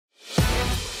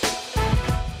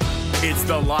It's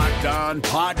the Locked On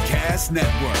Podcast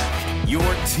Network, your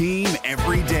team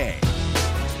every day.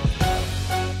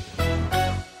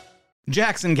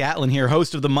 Jackson Gatlin here,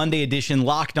 host of the Monday edition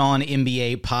Locked On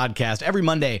NBA podcast. Every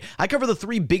Monday, I cover the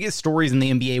three biggest stories in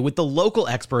the NBA with the local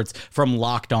experts from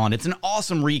Locked On. It's an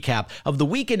awesome recap of the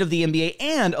weekend of the NBA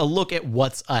and a look at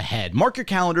what's ahead. Mark your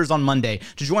calendars on Monday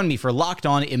to join me for Locked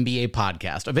On NBA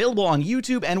podcast, available on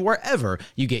YouTube and wherever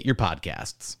you get your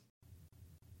podcasts.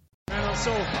 Man, I'm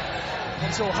so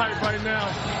hyped right now.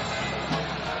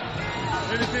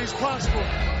 Anything's possible.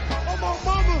 Oh,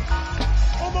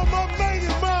 my mama made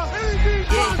it, ma. Anything's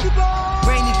possible.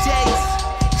 Rainy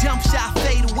days, jump shot,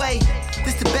 fade away.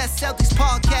 This the best Celtics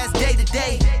podcast day to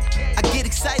day. I get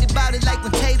excited about it like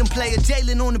when Tatum play, or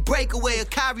Jalen on the breakaway, or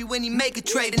Kyrie when he make a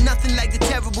trade. And nothing like the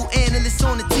terrible analysts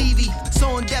on the TV.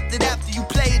 So in depth that after you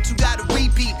play it, you gotta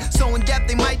repeat. So in depth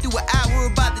they might do an hour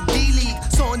about the D-League.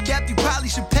 So in depth you probably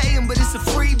should pay him, but it's a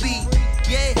freebie.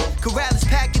 Yeah, Corrales,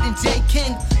 Packard, and J.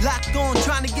 King locked on,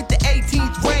 trying to get the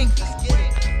 18th ring.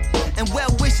 And well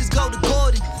wishes go to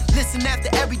Gordon. Listen after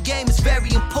every game is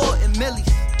very important, Millies.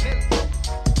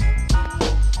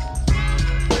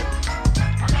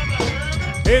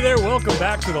 Hey there, welcome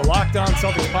back to the Locked On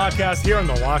Celtics podcast here on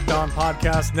the Locked On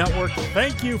Podcast Network.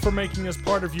 Thank you for making us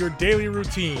part of your daily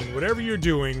routine, whatever you're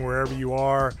doing, wherever you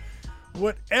are,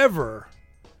 whatever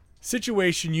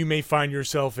situation you may find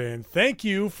yourself in. Thank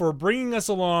you for bringing us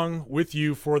along with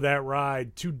you for that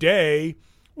ride. Today,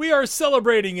 we are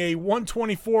celebrating a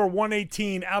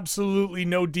 124-118 absolutely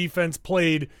no defense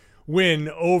played win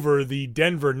over the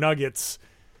Denver Nuggets.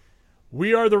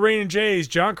 We are the Reigning Jays,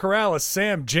 John Corrales,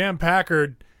 Sam Jam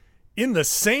Packard, in the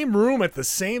same room at the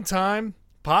same time,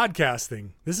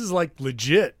 podcasting. This is like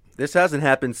legit. This hasn't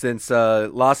happened since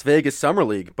Las Vegas Summer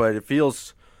League, but it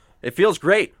feels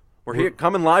great. We're here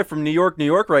coming live from New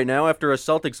York right now after a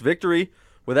Celtics victory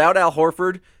without Al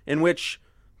Horford, in which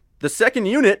the second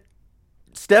unit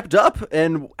stepped up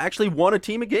and actually won a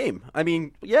team a game. I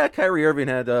mean, yeah, Kyrie Irving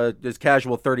had his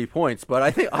casual 30 points, but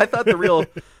I thought the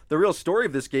real story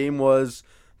of this game was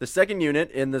the second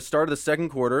unit in the start of the second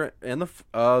quarter and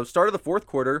the start of the fourth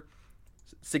quarter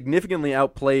significantly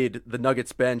outplayed the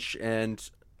Nuggets bench and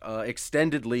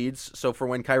extended leads. So for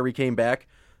when Kyrie came back,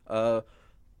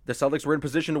 the Celtics were in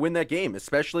position to win that game,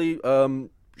 especially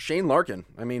Shane Larkin.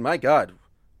 I mean, my God.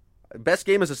 Best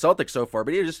game as a Celtic so far,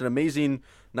 but he had just an amazing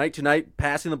night tonight,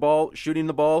 passing the ball, shooting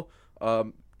the ball,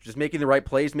 just making the right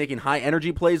plays, making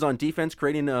high-energy plays on defense,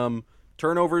 creating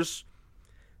turnovers.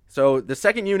 So the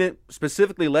second unit,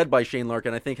 specifically led by Shane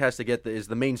Larkin, I think is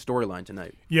the main storyline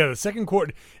tonight. Yeah, the second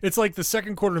quarter, it's like the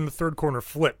second quarter and the third quarter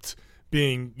flipped,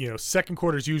 being, second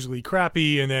quarter is usually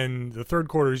crappy, and then the third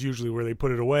quarter is usually where they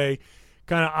put it away.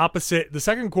 Kind of opposite. The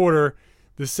second quarter,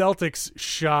 the Celtics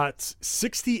shot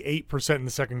 68% in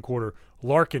the second quarter.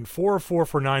 Larkin, 4 of 4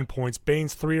 for 9 points.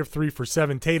 Baines, 3 of 3 for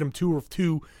 7. Tatum, 2 of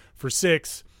 2 for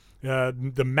 6.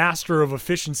 The master of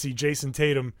efficiency, Jason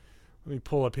Tatum. Let me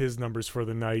pull up his numbers for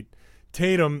the night.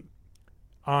 Tatum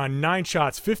on 9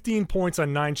 shots, 15 points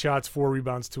on 9 shots, 4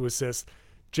 rebounds, 2 assists.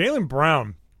 Jaylen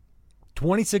Brown,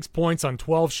 26 points on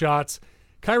 12 shots.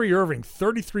 Kyrie Irving,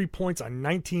 33 points on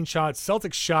 19 shots.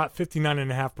 Celtics shot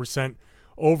 59.5%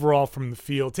 overall from the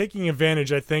field, taking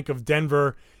advantage, I think, of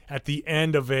Denver at the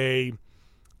end of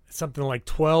something like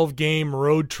 12-game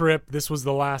road trip. This was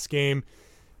the last game.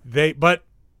 They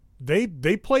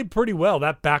played pretty well.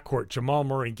 That backcourt, Jamal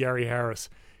Murray and Gary Harris,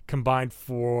 combined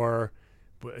for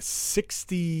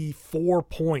 64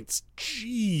 points.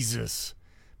 Jesus.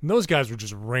 And those guys were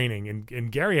just raining,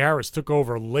 and Gary Harris took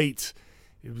over late.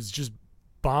 It was just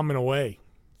bombing away.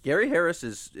 Gary Harris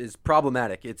is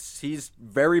problematic. He's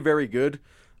very, very good,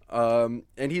 and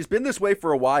he's been this way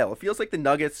for a while. It feels like the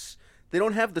Nuggets, they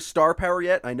don't have the star power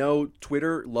yet. I know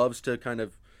Twitter loves to kind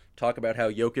of talk about how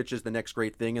Jokic is the next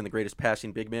great thing and the greatest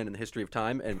passing big man in the history of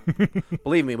time, and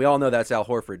believe me, we all know that's Al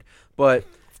Horford. But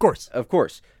of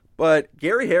course. But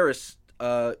Gary Harris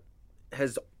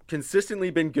has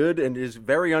consistently been good and is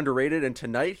very underrated, and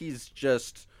tonight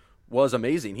was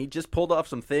amazing. He just pulled off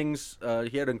some things.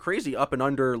 He had a crazy up and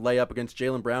under layup against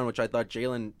Jaylen Brown, which I thought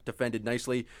Jaylen defended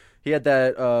nicely. He had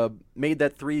that made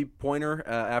that 3-pointer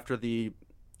after the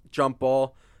jump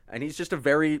ball, and he's just a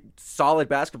very solid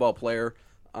basketball player.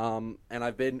 And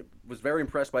was very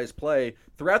impressed by his play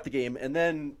throughout the game. And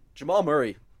then Jamal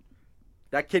Murray,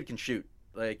 that kid can shoot.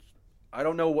 Like, I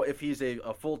don't know if he's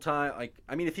a full-time,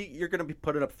 you're going to be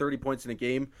putting up 30 points in a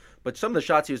game, but some of the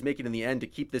shots he was making in the end to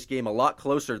keep this game a lot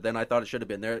closer than I thought it should have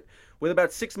been. There, with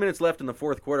about 6 minutes left in the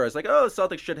fourth quarter, I was like, oh, the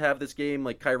Celtics should have this game.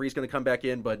 Like, Kyrie's going to come back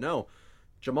in, but no.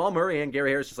 Jamal Murray and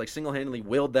Gary Harris just like single-handedly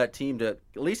willed that team to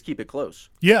at least keep it close.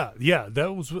 Yeah,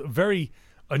 that was very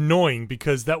annoying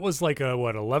because that was like a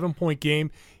 11-point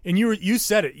game, and you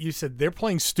said it. You said they're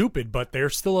playing stupid, but they're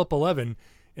still up 11,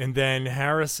 and then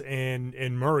Harris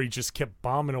and Murray just kept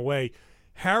bombing away.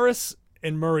 Harris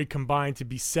and Murray combined to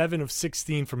be 7 of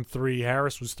 16 from 3.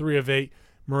 Harris was 3 of 8.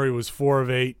 Murray was 4 of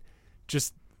 8.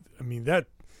 Just, I mean,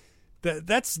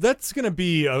 that's going to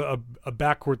be a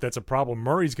backcourt that's a problem.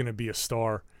 Murray's going to be a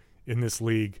star in this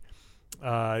league.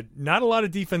 Not a lot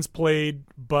of defense played,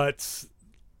 but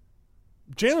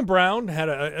Jaylen Brown had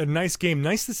a nice game.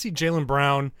 Nice to see Jaylen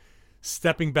Brown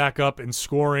stepping back up and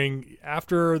scoring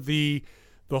after the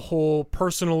whole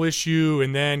personal issue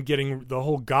and then getting the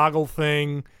whole goggle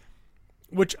thing,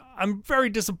 which I'm very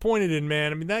disappointed in,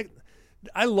 man. I mean,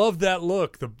 I love that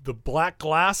look. The black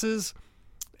glasses.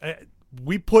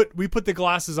 We put the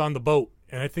glasses on the boat,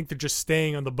 and I think they're just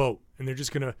staying on the boat, and they're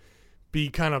just gonna be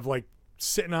kind of like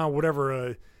sitting on whatever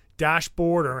a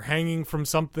dashboard or hanging from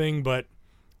something, but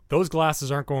those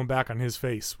glasses aren't going back on his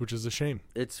face, which is a shame.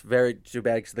 It's very too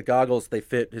bad because the goggles, they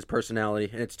fit his personality,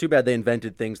 and it's too bad they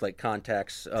invented things like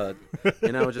contacts,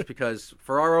 just because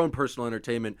for our own personal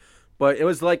entertainment. But it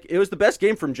was the best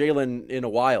game from Jaylen in a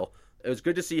while. It was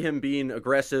good to see him being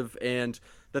aggressive, and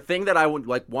the thing that I would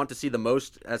want to see the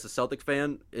most as a Celtic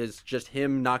fan is just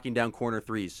him knocking down corner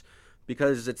threes,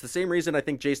 because it's the same reason I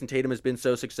think Jason Tatum has been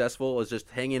so successful, is just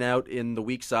hanging out in the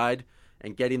weak side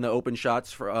and getting the open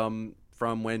shots from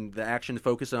when the action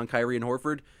focuses on Kyrie and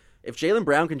Horford. If Jaylen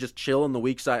Brown can just chill in the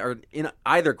weak side or in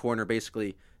either corner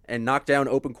basically and knock down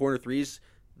open corner threes,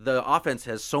 the offense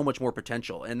has so much more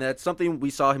potential, and that's something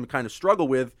we saw him kind of struggle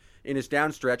with in his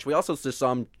downstretch. We also just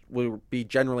saw him be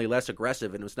generally less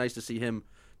aggressive, and it was nice to see him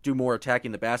do more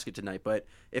attacking the basket tonight. But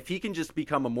if he can just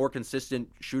become a more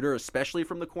consistent shooter, especially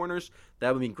from the corners,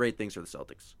 that would mean great things for the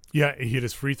Celtics. Yeah, he hit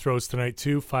his free throws tonight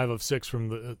too, 5 of 6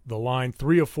 from the line,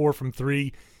 3 of 4 from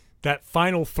 3. That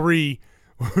final 3,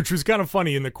 which was kind of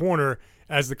funny, in the corner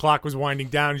as the clock was winding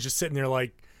down, he's just sitting there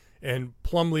and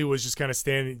Plumlee was just kind of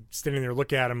standing there,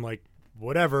 look at him like,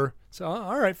 whatever. So,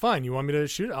 all right, fine. You want me to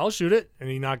shoot it? I'll shoot it. And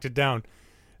he knocked it down,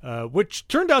 which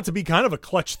turned out to be kind of a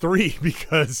clutch 3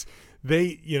 because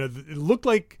it looked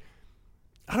like,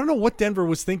 I don't know what Denver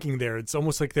was thinking there. It's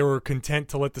almost like they were content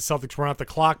to let the Celtics run out the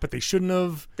clock, but they shouldn't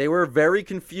have. They were very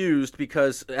confused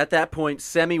because at that point,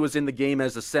 Semi was in the game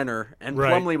as a center, and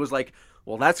right. Plumlee was like,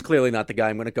 well, that's clearly not the guy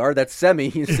I'm going to guard. That's Semi.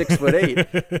 He's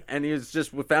 6'8", and he was just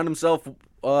found himself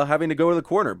having to go to the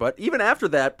corner. But even after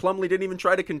that, Plumlee didn't even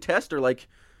try to contest or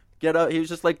get up. He was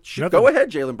just like, go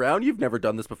ahead, Jaylen Brown. You've never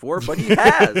done this before, but he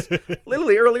has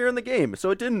literally earlier in the game.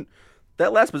 So it didn't.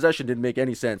 That last possession didn't make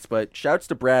any sense, but shouts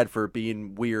to Brad for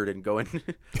being weird and going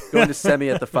to Semi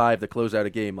at the 5 to close out a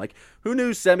game. Like, who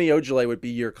knew Semi Ojeleye would be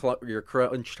your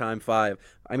crunch time 5?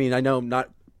 I mean, I know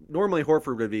not normally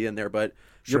Horford would be in there, but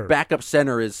your backup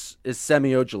center is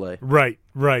Semi Ojeleye.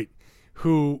 Right.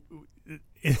 Who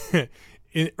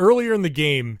earlier in the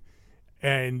game,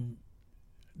 and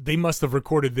they must have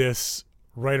recorded this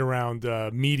right around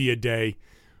media day.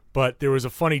 But there was a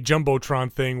funny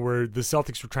Jumbotron thing where the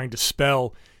Celtics were trying to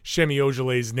spell Semi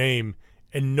Ojele's name,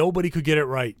 and nobody could get it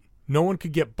right. No one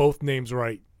could get both names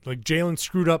right. Like, Jaylen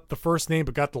screwed up the first name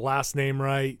but got the last name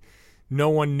right. No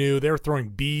one knew. They were throwing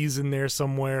B's in there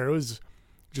somewhere. It was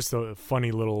just a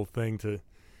funny little thing to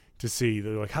see.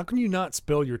 They're like, how can you not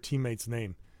spell your teammate's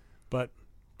name? But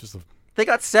just they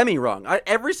got Semi wrong.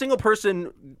 Every single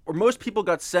person, or most people,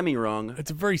 got Semi wrong.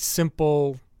 It's a very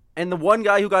simple. And the one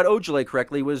guy who got Ojeleye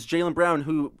correctly was Jaylen Brown,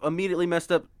 who immediately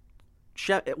messed up.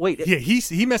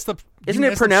 He messed up. Isn't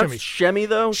it pronounced Shemi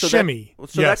though? So Shemi.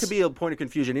 That could be a point of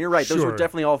confusion. And you're right; those were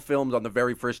definitely all filmed on the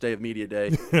very first day of media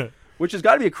day, which has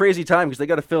got to be a crazy time because they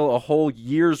got to fill a whole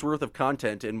year's worth of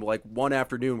content in one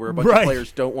afternoon where a bunch of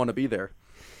players don't want to be there.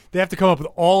 They have to come up with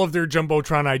all of their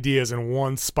Jumbotron ideas in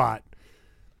one spot.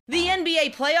 The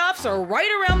NBA playoffs are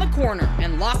right around the corner,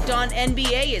 and Locked On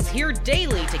NBA is here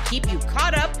daily to keep you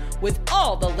caught up with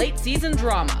all the late season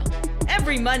drama.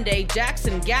 Every Monday,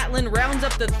 Jackson Gatlin rounds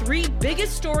up the 3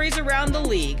 biggest stories around the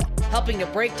league, helping to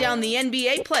break down the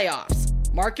NBA playoffs.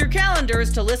 Mark your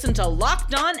calendars to listen to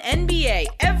Locked On NBA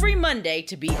every Monday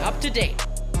to be up to date.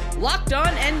 Locked On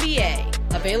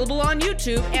NBA, available on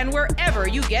YouTube and wherever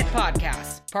you get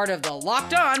podcasts. Part of the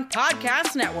Locked On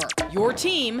Podcast Network, your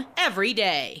team every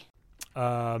day.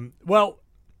 Well,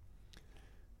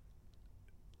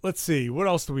 let's see. What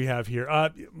else do we have here?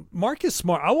 Marcus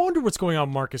Smart. I wonder what's going on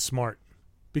with Marcus Smart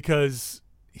because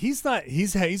he's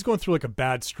going through like a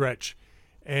bad stretch.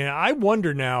 And I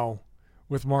wonder now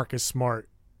with Marcus Smart,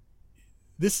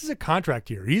 this is a contract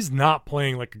year. He's not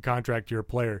playing like a contract year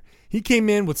player. He came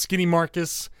in with Skinny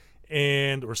Marcus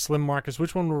or Slim Marcus.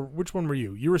 Which one were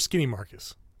you? You were Skinny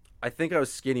Marcus. I think I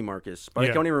was Skinny Marcus, but I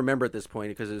don't even remember at this point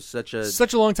because it was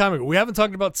such a long time ago. We haven't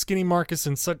talked about Skinny Marcus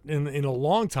in a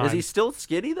long time. Is he still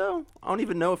skinny though? I don't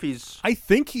even know if he's. I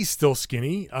think he's still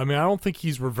skinny. I mean, I don't think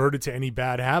he's reverted to any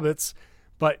bad habits,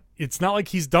 but it's not like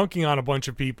he's dunking on a bunch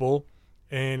of people.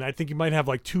 And I think he might have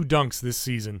like 2 dunks this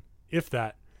season, if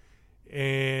that.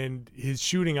 And his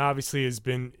shooting obviously has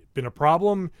been a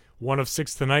problem. 1 of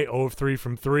 6 tonight, 0 of 3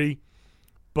 from 3.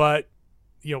 But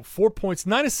 4 points,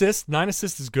 9 assists. 9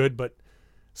 assists is good, but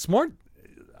Smart,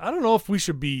 I don't know if we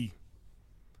should be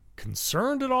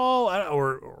concerned at all,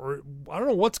 or I don't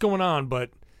know what's going on,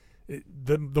 but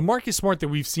the Marcus Smart that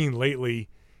we've seen lately,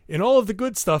 in all of the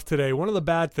good stuff today, one of the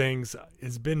bad things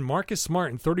has been Marcus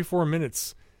Smart in 34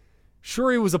 minutes.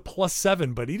 Sure, he was a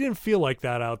 +7, but he didn't feel like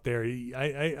that out there.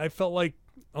 I felt like,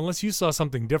 unless you saw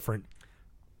something different.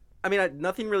 I mean,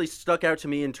 nothing really stuck out to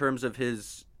me in terms of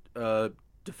his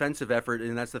defensive effort,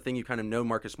 and that's the thing you kind of know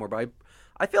Marcus Smart. But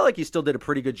I feel like he still did a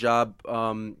pretty good job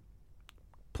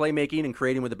playmaking and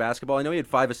creating with the basketball. I know he had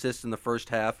 5 assists in the first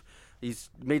half.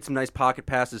 He's made some nice pocket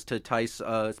passes to Tice,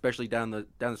 especially down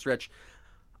the stretch.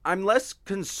 I'm less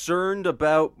concerned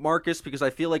about Marcus because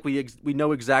I feel like we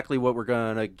know exactly what we're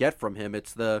gonna get from him.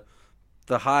 It's the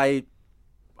high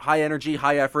energy,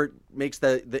 high effort, makes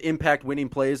the impact winning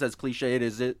plays, as cliche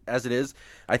as it is.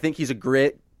 I think he's a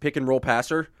great pick and roll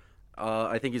passer.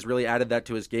 I think he's really added that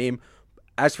to his game.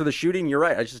 As for the shooting, you're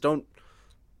right. I don't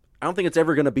think it's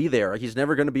ever going to be there. He's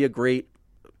never going to be a great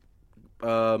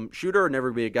shooter, or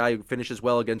never be a guy who finishes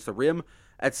well against the rim.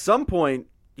 At some point,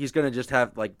 he's going to just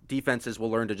have, like, defenses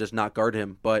will learn to just not guard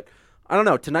him. But I don't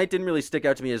know. Tonight didn't really stick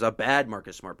out to me as a bad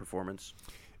Marcus Smart performance.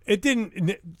 It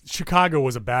didn't. Chicago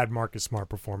was a bad Marcus Smart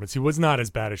performance. He was not as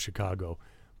bad as Chicago,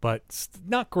 but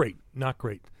not great. Not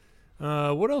great.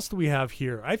 What else do we have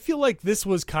here? I feel like this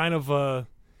was kind of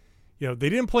they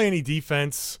didn't play any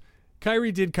defense.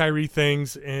 Kyrie did Kyrie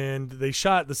things, and the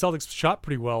Celtics shot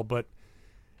pretty well, but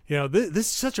this is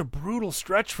such a brutal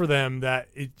stretch for them that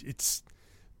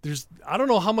I don't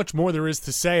know how much more there is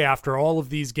to say after all of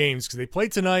these games, because they play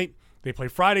tonight, they play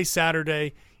Friday,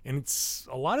 Saturday, and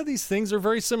a lot of these things are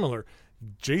very similar.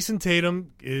 Jason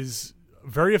Tatum is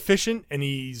very efficient, and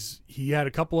he had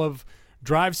a couple of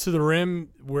drives to the rim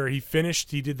where he finished.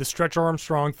 He did the Stretch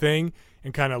Armstrong thing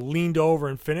and kind of leaned over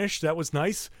and finished. That was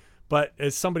nice. But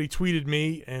as somebody tweeted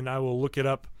me, and I will look it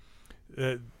up,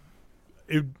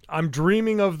 I'm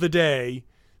dreaming of the day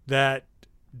that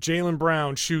Jaylen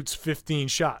Brown shoots 15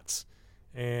 shots.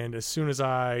 And as soon as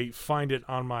I find it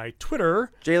on my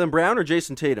Twitter... Jaylen Brown or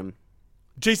Jason Tatum?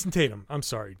 Jason Tatum. I'm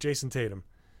sorry. Jason Tatum.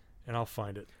 And I'll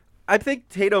find it. I think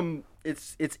Tatum,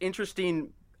 it's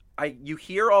interesting. You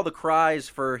hear all the cries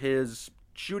for his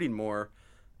shooting more,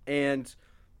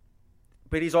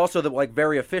 but he's also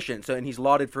very efficient. So, and he's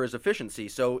lauded for his efficiency.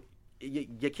 So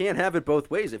you can't have it both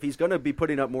ways. If he's going to be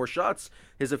putting up more shots,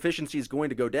 his efficiency is going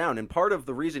to go down. And part of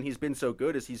the reason he's been so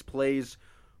good is he plays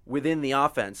within the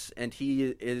offense, and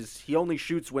he only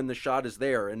shoots when the shot is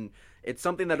there. And it's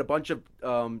something that a bunch of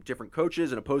different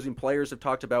coaches and opposing players have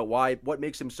talked about. What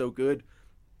makes him so good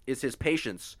is his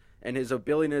patience and his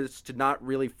ability to not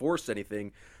really force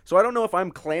anything. So I don't know if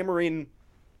I'm clamoring.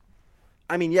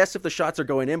 I mean, yes, if the shots are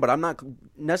going in, but I'm not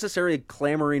necessarily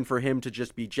clamoring for him to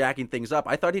just be jacking things up.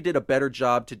 I thought he did a better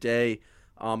job today.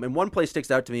 And one play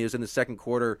sticks out to me is in the second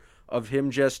quarter of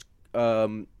him just,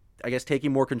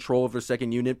 taking more control of the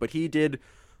second unit. But he did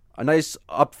a nice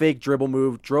up fake dribble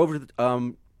move,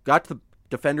 got the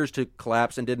defenders to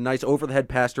collapse, and did a nice over-the-head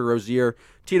pass to Rozier.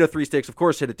 Tito 3 sticks, of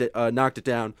course, knocked it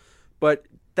down. But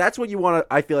that's what you want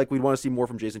to. I feel like we'd want to see more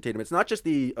from Jason Tatum. It's not just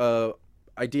the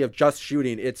idea of just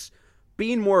shooting. It's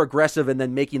being more aggressive and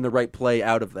then making the right play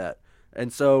out of that.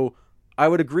 And so I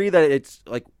would agree that it's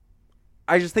like,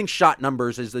 I just think shot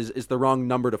numbers is the wrong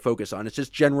number to focus on. It's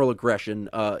just general aggression,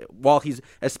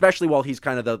 especially while he's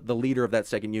kind of the leader of that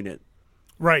second unit.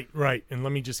 Right. And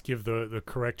let me just give the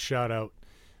correct shout out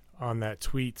on that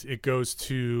tweet. It goes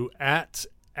to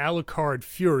 @Alucard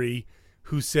Fury,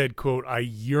 who said, quote, "I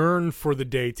yearn for the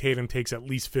day Tatum takes at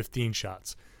least 15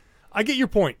 shots." I get your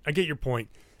point. I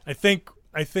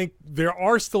think there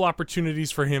are still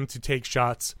opportunities for him to take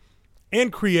shots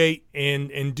and create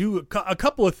and do a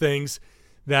couple of things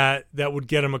that would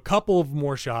get him a couple of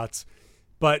more shots.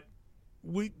 But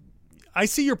I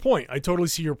see your point. I totally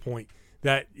see your point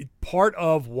that part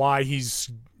of why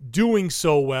he's doing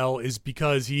so well is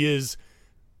because he is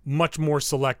much more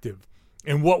selective.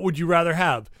 And what would you rather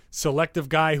have? Selective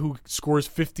guy who scores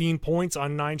 15 points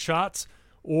on 9 shots,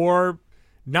 or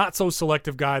not so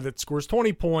selective guy that scores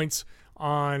 20 points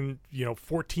on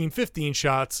 14, 15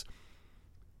 shots.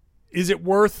 Is it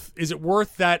worth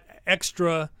that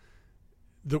extra?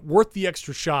 Worth the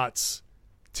extra shots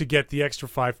to get the extra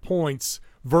 5 points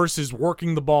versus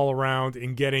working the ball around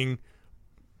and getting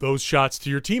those shots to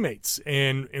your teammates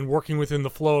and working within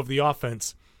the flow of the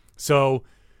offense? So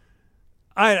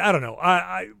I don't know.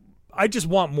 I just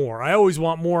want more. I always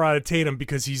want more out of Tatum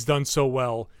because he's done so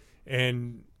well.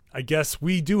 And I guess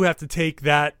we do have to take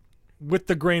that with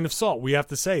the grain of salt. We have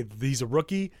to say he's a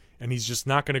rookie and he's just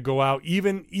not going to go out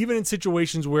even in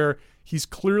situations where he's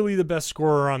clearly the best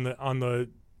scorer on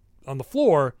the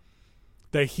floor,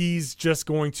 that he's just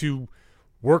going to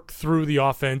work through the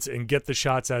offense and get the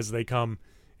shots as they come.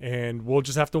 And we'll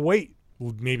just have to wait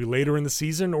maybe later in the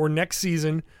season or next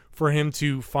season for him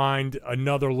to find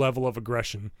another level of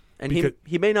aggression. And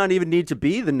he may not even need to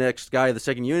be the next guy of the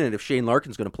second unit if Shane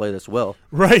Larkin's going to play this well.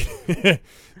 Right.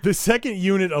 The second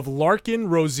unit of Larkin,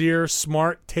 Rozier,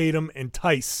 Smart, Tatum, and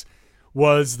Tice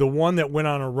was the one that went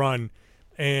on a run.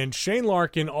 And Shane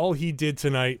Larkin, all he did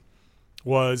tonight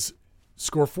was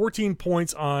score 14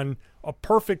 points on a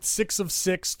perfect 6 of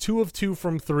 6, 2 of 2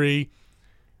 from 3,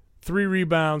 3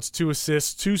 rebounds, 2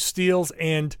 assists, 2 steals,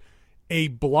 and a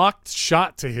blocked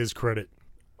shot to his credit.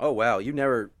 Oh, wow. You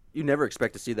never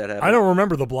expect to see that happen. I don't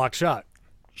remember the block shot.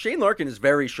 Shane Larkin is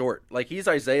very short. Like, he's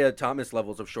Isaiah Thomas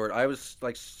levels of short. I was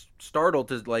like startled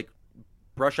to like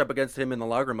brush up against him in the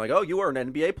locker room. Like, oh, you are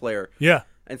an NBA player. Yeah.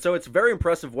 And so it's very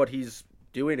impressive what he's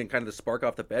doing and kind of the spark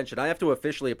off the bench. And I have to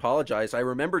officially apologize. I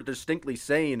remember distinctly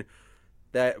saying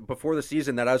that before the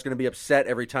season that I was going to be upset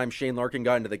every time Shane Larkin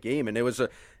got into the game, and it was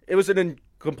an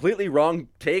completely wrong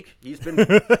take. He's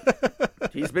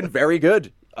been very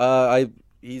good.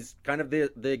 He's kind of the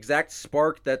exact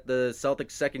spark that the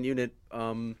Celtics second unit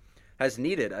has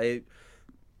needed.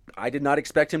 I did not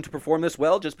expect him to perform this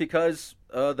well just because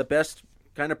the best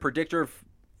kind of predictor of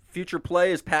future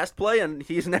play is past play, and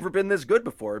he's never been this good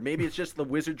before. Maybe it's just the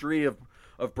wizardry of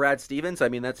Brad Stevens. I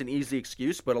mean, that's an easy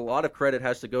excuse, but a lot of credit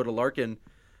has to go to Larkin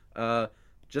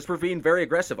just for being very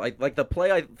aggressive. Like the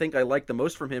play I think I liked the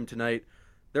most from him tonight,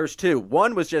 there's two.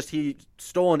 One was just he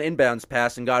stole an inbounds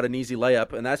pass and got an easy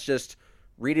layup, and that's just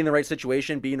reading the right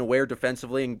situation, being aware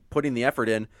defensively, and putting the effort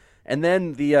in. And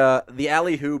then the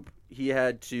alley-hoop he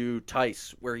had to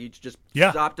Tice, where he just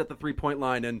stopped at the three-point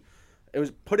line, and it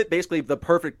was put it basically the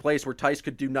perfect place where Tice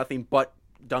could do nothing but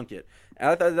dunk it.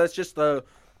 And I thought it's just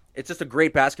a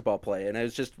great basketball play, and I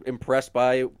was just impressed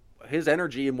by his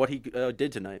energy and what he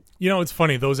did tonight. It's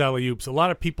funny, those alley-oops. A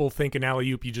lot of people think an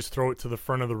alley-oop, you just throw it to the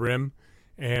front of the rim,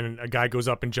 and a guy goes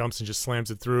up and jumps and just slams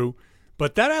it through.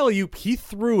 But that alley-oop, he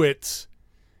threw it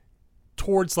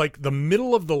towards like the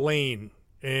middle of the lane,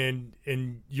 and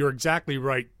you're exactly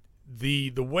right.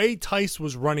 The way Tice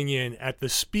was running in, at the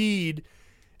speed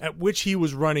at which he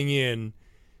was running in,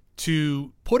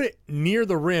 to put it near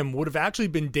the rim would have actually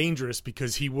been dangerous,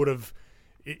 because he would have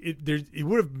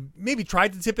maybe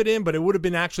tried to tip it in, but it would have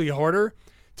been actually harder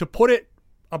to put it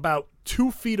about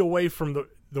 2 feet away from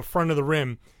the front of the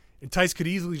rim, and Tice could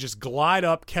easily just glide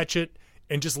up, catch it,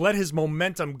 and just let his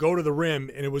momentum go to the rim,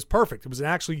 and it was perfect. It was an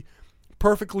actually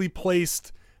perfectly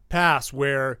placed pass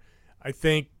where I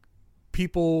think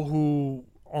people who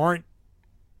aren't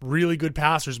really good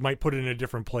passers might put it in a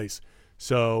different place.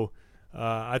 So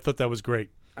I thought that was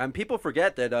great. And people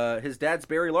forget that his dad's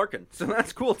Barry Larkin, so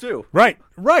that's cool too. Right.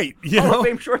 Hall of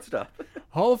Fame shortstop.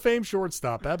 Hall of Fame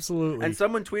shortstop, absolutely. And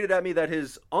someone tweeted at me that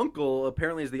his uncle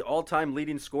apparently is the all-time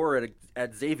leading scorer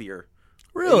at Xavier.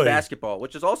 Really? In basketball,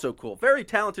 which is also cool. Very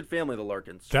talented family, the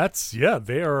Larkins.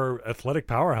 They are athletic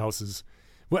powerhouses.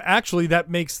 Well, actually, that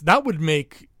would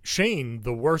make Shane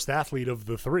the worst athlete of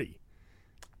the three.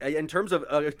 In terms of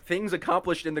things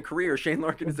accomplished in the career, Shane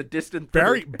Larkin is a distant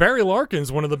third. Barry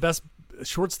Larkin's one of the best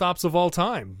shortstops of all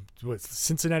time. With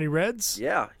Cincinnati Reds?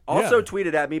 Yeah. Also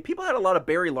tweeted at me, people had a lot of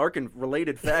Barry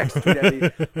Larkin-related facts tweet at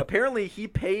me. Apparently, he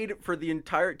paid for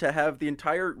to have the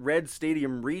entire Reds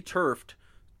stadium re-turfed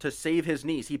to save his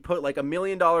niece. He put like $1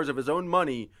 million of his own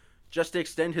money just to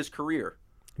extend his career.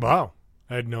 Wow.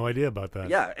 I had no idea about that.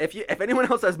 Yeah, if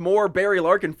anyone else has more Barry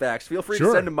Larkin facts, feel free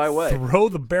to send them my way. Throw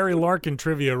the Barry Larkin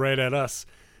trivia right at us.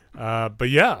 But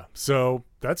yeah, so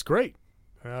that's great.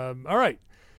 All right.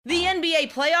 The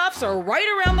NBA playoffs are right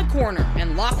around the corner,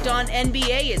 and Locked On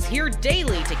NBA is here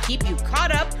daily to keep you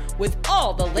caught up with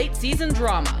all the late season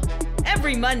drama.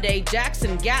 Every Monday,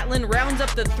 Jackson Gatlin rounds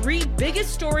up the 3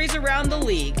 biggest stories around the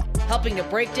league, helping to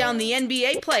break down the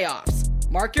NBA playoffs.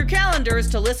 Mark your calendars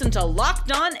to listen to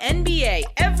Locked On NBA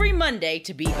every Monday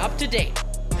to be up to date.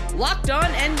 Locked On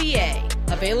NBA,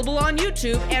 Available on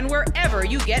YouTube and wherever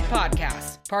you get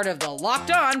podcasts. Part of the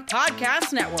Locked On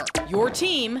Podcast Network. Your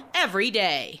team every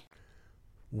day.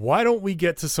 Why don't we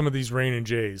get to some of these Rain and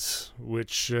Jays,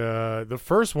 which the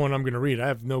first one I'm going to read. I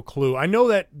have no clue. I know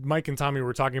that Mike and Tommy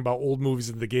were talking about old movies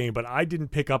of the game, but I didn't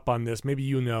pick up on this. Maybe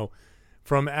you know.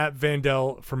 From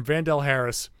Vandell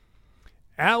Harris.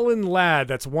 Alan Ladd,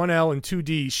 that's 1L and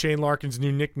 2D, Shane Larkin's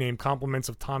new nickname, compliments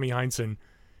of Tommy Heinsohn.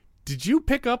 Did you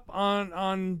pick up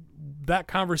on that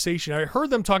conversation? I heard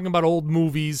them talking about old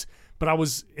movies, but I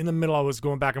was in the middle. I was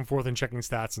going back and forth and checking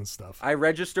stats and stuff. I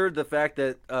registered the fact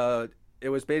that it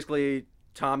was basically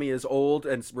Tommy is old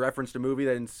and referenced a movie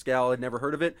that Scal had never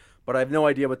heard of it, but I have no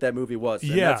idea what that movie was.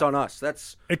 And that's on us.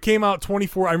 It came out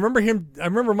 24. I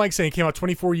remember Mike saying it came out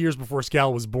 24 years before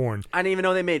Scal was born. I didn't even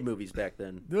know they made movies back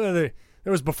then. It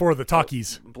was before the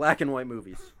talkies. Black and white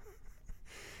movies.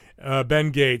 Ben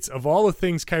Gates, of all the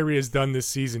things Kyrie has done this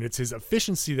season, it's his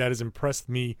efficiency that has impressed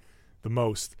me the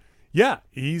most. Yeah,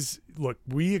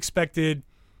 we expected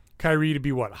Kyrie to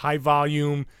be high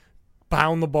volume,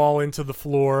 pound the ball into the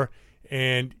floor,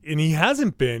 and he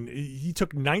hasn't been. He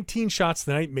took 19 shots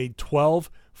tonight, made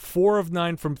 12, 4 of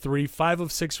 9 from 3, 5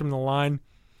 of 6 from the line.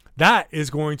 That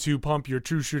is going to pump your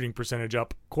true shooting percentage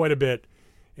up quite a bit.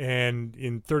 And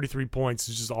in 33 points,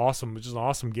 it's just awesome. It's just an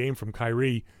awesome game from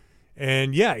Kyrie.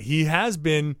 And yeah, he has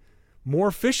been more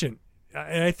efficient.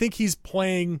 And I think he's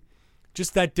playing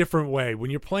just that different way.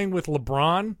 When you're playing with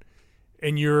LeBron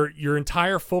and your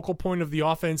entire focal point of the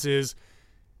offense is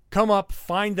come up,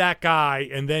 find that guy,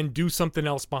 and then do something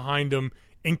else behind him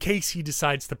in case he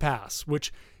decides to pass.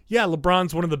 Which, yeah,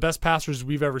 LeBron's one of the best passers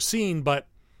we've ever seen, but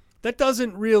that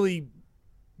doesn't really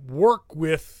work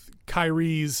with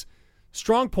Kyrie's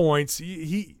strong points.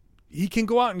 He can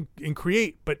go out and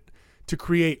create, but to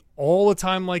create all the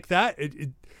time like that,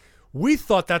 we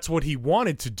thought that's what he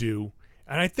wanted to do.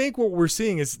 And I think what we're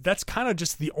seeing is that's kind of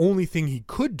just the only thing he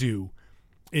could do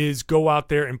is go out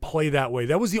there and play that way.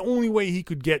 That was the only way he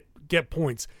could get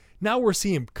points. Now we're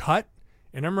seeing him cut.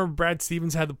 And I remember Brad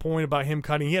Stevens had the point about him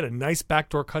cutting. He had a nice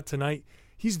backdoor cut tonight.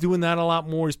 He's doing that a lot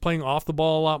more. He's playing off the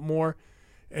ball a lot more.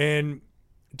 And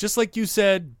just like you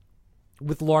said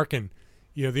with Larkin,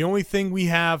 the only thing we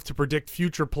have to predict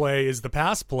future play is the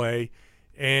pass play.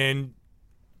 And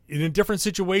in a different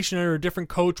situation or a different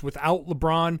coach without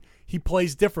LeBron, he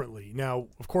plays differently. Now,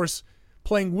 of course,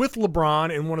 playing with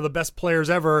LeBron and one of the best players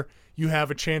ever, you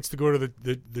have a chance to go to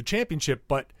the championship,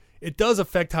 but it does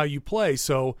affect how you play.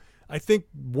 So I think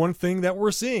one thing that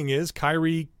we're seeing is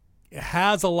Kyrie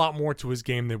has a lot more to his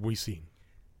game than we've seen.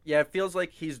 Yeah, it feels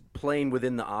like he's playing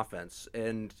within the offense.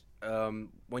 And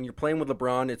when you're playing with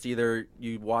LeBron, it's either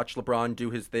you watch LeBron do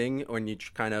his thing and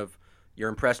you're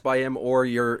impressed by him, or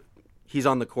he's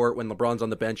on the court when LeBron's on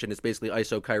the bench and it's basically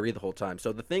ISO Kyrie the whole time.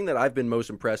 So the thing that I've been most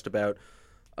impressed about,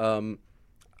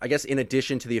 I guess in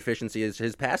addition to the efficiency, is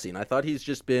his passing. I thought he's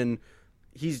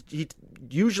he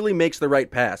usually makes the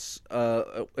right pass,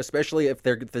 especially if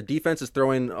the defense is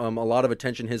throwing a lot of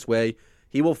attention his way.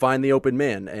 He will find the open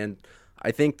man, and I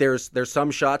think there's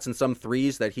some shots and some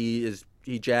threes that he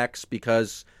jacks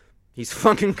because he's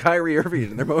fucking Kyrie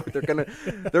Irving, and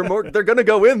they're gonna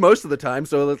go in most of the time.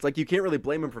 So it's like you can't really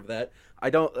blame him for that.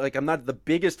 I'm not the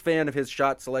biggest fan of his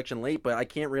shot selection late, but I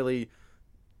can't really.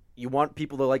 You want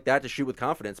people to shoot with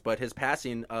confidence, but his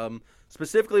passing,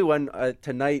 specifically when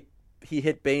tonight he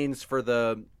hit Baines for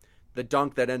the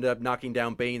dunk that ended up knocking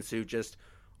down Baines, who just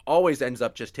always ends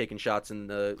up just taking shots in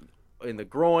the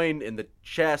groin, in the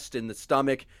chest, in the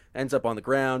stomach, ends up on the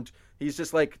ground. He's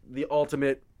just like the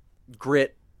ultimate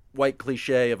grit, white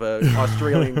cliche of an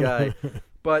Australian guy.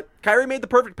 But Kyrie made the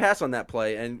perfect pass on that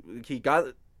play, and he got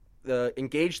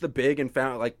engaged the big and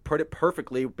put it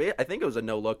perfectly. I think it was a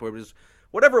no look, but it was.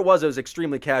 Whatever it was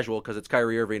extremely casual because it's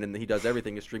Kyrie Irving and he does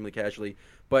everything extremely casually.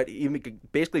 But he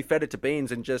basically fed it to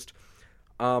Baines and just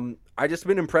I just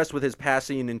been impressed with his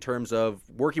passing in terms of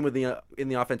working with in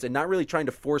the offense and not really trying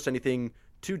to force anything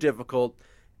too difficult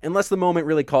unless the moment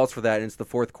really calls for that and it's the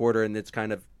fourth quarter and it's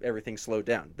kind of everything slowed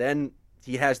down. Then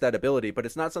he has that ability, but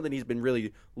it's not something he's been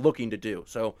really looking to do.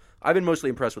 So I've been mostly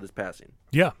impressed with his passing.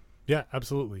 Yeah,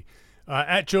 absolutely.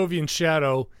 At Jovian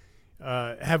Shadow,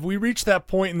 have we reached that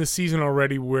point in the season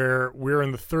already where we're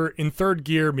in third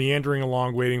gear, meandering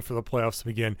along, waiting for the playoffs to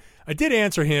begin? I did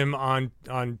answer him on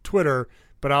Twitter,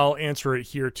 but I'll answer it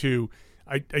here too.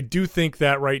 I do think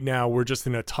that right now we're just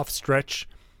in a tough stretch.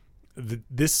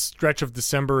 This stretch of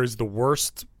December is the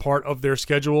worst part of their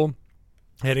schedule,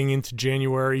 heading into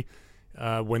January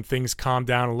when things calm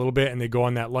down a little bit and they go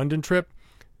on that London trip.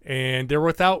 And they were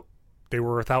without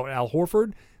Al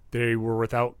Horford. They were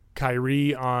without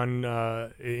Kyrie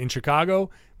in Chicago.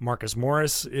 Marcus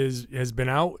Morris has been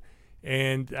out.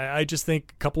 And I just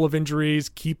think a couple of injuries,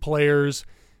 key players,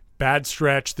 bad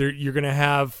stretch. You're going to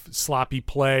have sloppy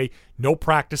play. No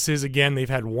practices. Again, they've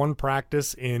had one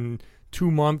practice in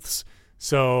 2 months.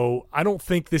 So I don't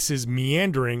think this is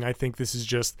meandering. I think this is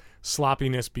just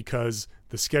sloppiness because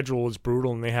the schedule is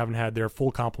brutal and they haven't had their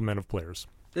full complement of players.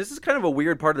 This is kind of a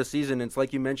weird part of the season. It's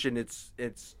like you mentioned,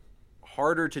 it's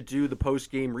harder to do the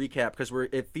post-game recap because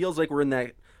it feels like we're in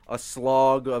a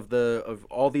slog of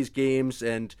all these games,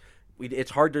 and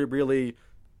it's hard to really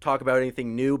talk about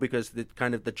anything new because the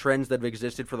trends that have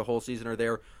existed for the whole season are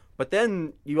there. But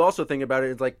then you also think about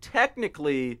it, it's like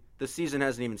technically the season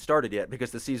hasn't even started yet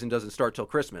because the season doesn't start till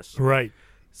Christmas. Right.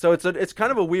 So it's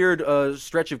kind of a weird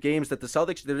stretch of games that the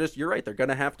Celtics, you're right, they're going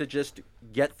to have to just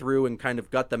get through and kind of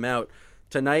gut them out.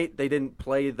 Tonight they didn't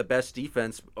play the best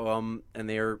defense, and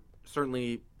they're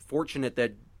certainly fortunate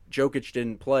that Jokic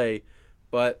didn't play.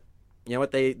 But you know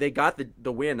what, they got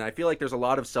the win. I feel like there's a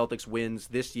lot of Celtics wins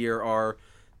this year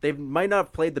they might not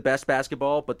have played the best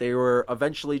basketball, but they were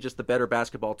eventually just the better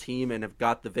basketball team and have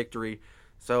got the victory.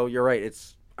 So you're right.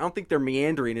 I don't think they're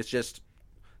meandering. It's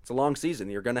a long season.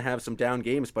 You're going to have some down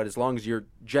games, but as long as you're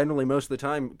generally most of the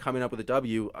time coming up with a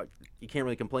W, you can't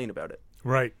really complain about it.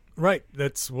 Right.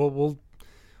 That's we'll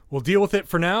deal with it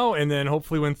for now, and then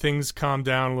hopefully when things calm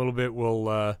down a little bit,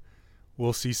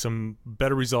 we'll see some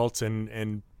better results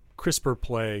and crisper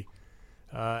play.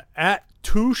 At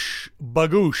Tush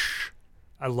Bagoosh.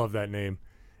 I love that name.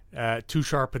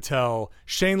 Tushar Patel.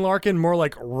 Shane Larkin, more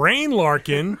like Rain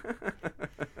Larkin.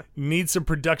 Needs some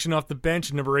production off the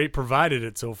bench. Number 8 provided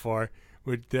it so far.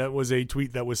 That was a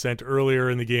tweet that was sent earlier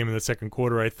in the game in the second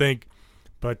quarter, I think.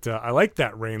 But I like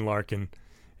that, Rain Larkin.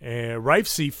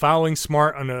 Rifesy fouling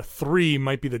Smart on a 3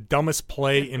 might be the dumbest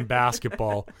play in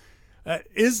basketball. I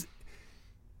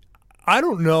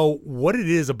don't know what it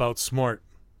is about Smart,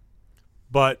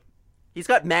 but he's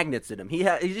got magnets in him. He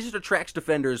just attracts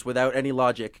defenders without any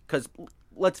logic because,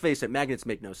 let's face it, magnets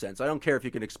make no sense. I don't care if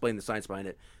you can explain the science behind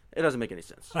it. It doesn't make any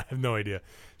sense. I have no idea.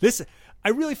 I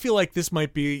really feel like this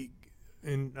might be,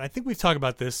 and I think we've talked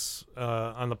about this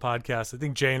on the podcast. I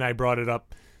think Jay and I brought it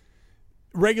up.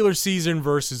 Regular season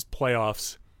versus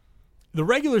playoffs. The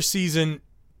regular season,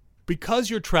 because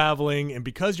you're traveling and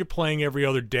because you're playing every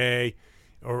other day,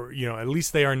 or at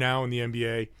least they are now in the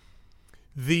NBA,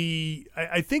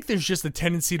 I think there's just a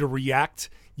tendency to react.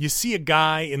 You see a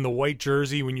guy in the white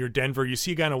jersey when you're Denver. You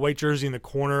see a guy in a white jersey in the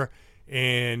corner,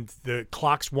 and the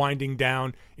clock's winding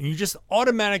down, and you just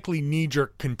automatically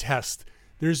knee-jerk contest.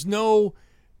 There's no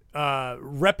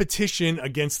repetition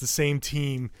against the same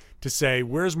team to say,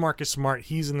 where's Marcus Smart?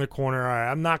 He's in the corner. All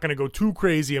right, I'm not going to go too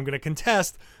crazy. I'm going to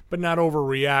contest, but not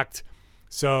overreact.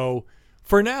 So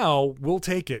for now, we'll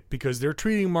take it because they're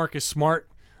treating Marcus Smart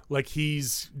like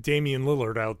he's Damian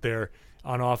Lillard out there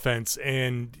on offense,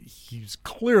 and he's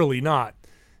clearly not.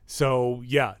 So,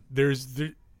 yeah,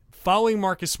 fouling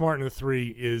Marcus Smart in the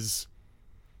 3 is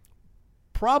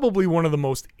probably one of the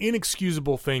most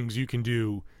inexcusable things you can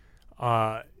do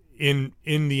in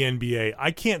the NBA.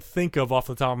 I can't think of, off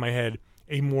the top of my head,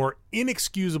 a more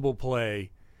inexcusable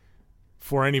play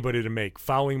for anybody to make,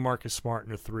 fouling Marcus Smart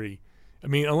in a 3. I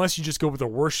mean, unless you just go with the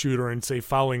worst shooter and say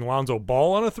fouling Lonzo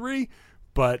Ball on a 3,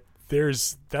 but I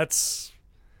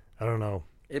don't know.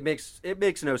 It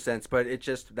makes no sense, but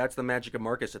that's the magic of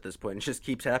Marcus at this point. It just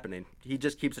keeps happening. He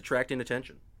just keeps attracting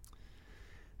attention.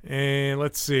 And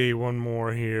let's see, one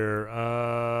more here.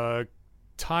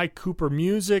 Ty Cooper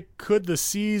Music. Could the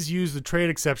C's use the trade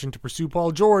exception to pursue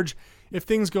Paul George if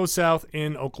things go south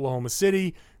in Oklahoma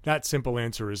City? That simple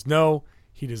answer is no.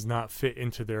 He does not fit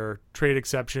into their trade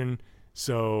exception.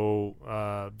 So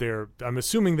I'm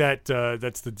assuming that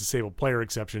that's the disabled player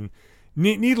exception.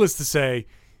 Needless to say,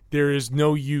 there is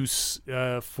no use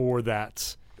for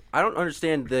that. I don't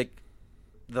understand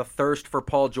the thirst for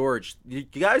Paul George. You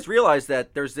guys realize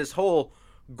that there's this whole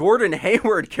Gordon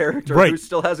Hayward character who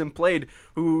still hasn't played,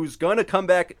 who's going to come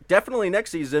back definitely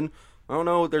next season. I don't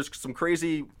know. There's some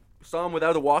crazy, saw him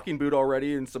without a walking boot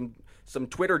already, and some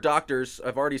Twitter doctors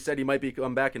have already said he might be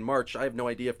come back in March. I have no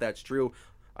idea if that's true.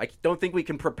 I don't think we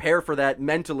can prepare for that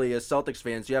mentally as Celtics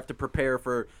fans. You have to prepare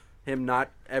for him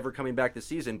not ever coming back this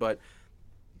season, but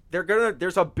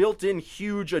there's a built-in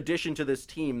huge addition to this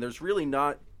team. There's really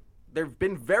not. They've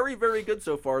been very, very good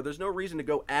so far. There's no reason to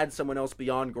go add someone else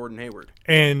beyond Gordon Hayward.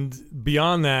 And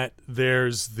beyond that,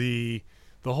 there's the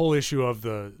whole issue of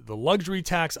the luxury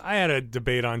tax. I had a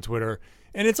debate on Twitter,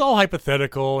 and it's all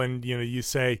hypothetical. And you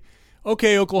say,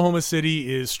 okay, Oklahoma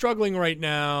City is struggling right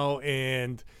now,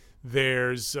 and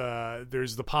There's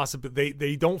the possibility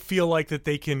they don't feel like that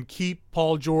they can keep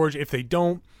Paul George. If they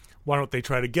don't, why don't they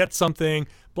try to get something?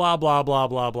 Blah, blah, blah,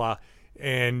 blah, blah.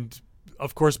 And,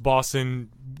 of course, Boston,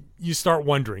 you start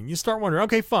wondering.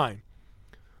 Okay, fine.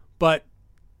 But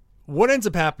what ends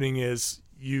up happening is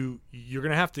you're going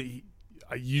to have to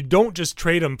 – you don't just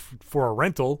trade him for a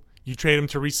rental. You trade him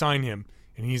to re-sign him,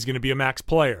 and he's going to be a max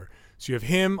player. So you have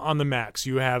him on the max.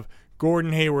 You have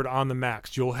Gordon Hayward on the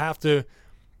max. You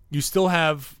still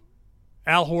have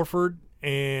Al Horford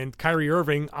and Kyrie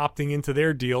Irving opting into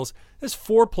their deals. There's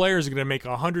 4 players are going to make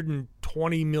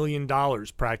 $120 million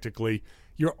practically.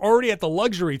 You're already at the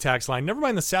luxury tax line. Never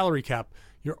mind the salary cap.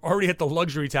 You're already at the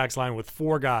luxury tax line with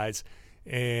 4 guys.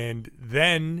 And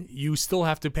then you still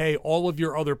have to pay all of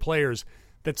your other players.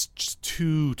 That's just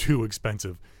too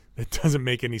expensive. It doesn't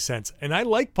make any sense. And I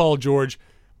like Paul George,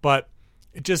 but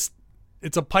it's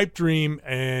a pipe dream,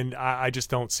 and I just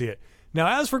don't see it.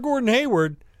 Now, as for Gordon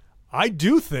Hayward, I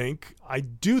do think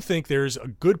there's a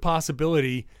good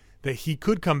possibility that he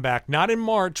could come back, not in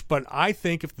March, but I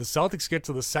think if the Celtics get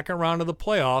to the second round of the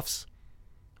playoffs,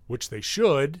 which they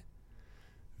should,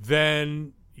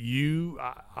 then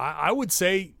I would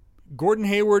say Gordon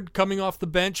Hayward coming off the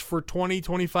bench for 20,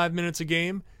 25 minutes a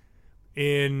game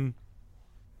in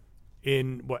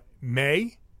what,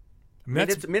 May?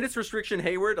 Minutes restriction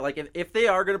Hayward. Like if they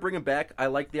are going to bring him back, I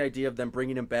like the idea of them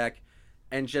bringing him back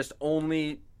and just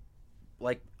only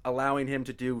like allowing him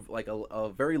to do like a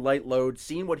very light load,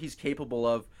 seeing what he's capable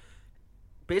of.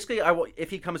 Basically, if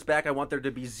he comes back, I want there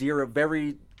to be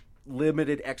very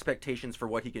limited expectations for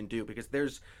what he can do, because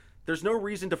there's no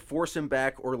reason to force him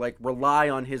back or like rely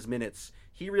on his minutes.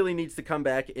 He really needs to come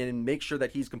back and make sure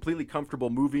that he's completely comfortable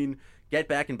moving, get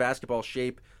back in basketball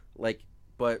shape.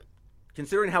 But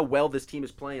considering how well this team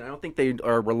is playing, I don't think they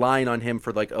are relying on him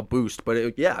for like a boost. But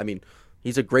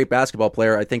he's a great basketball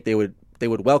player. I think they would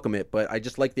welcome it. But I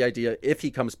just like the idea if he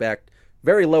comes back,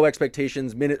 very low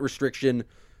expectations, minute restriction.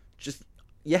 Just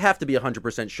you have to be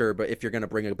 100% sure. But if you're going to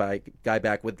bring a guy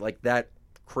back with like that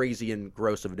crazy and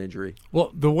gross of an injury,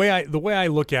 well, the way I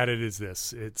look at it is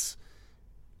this: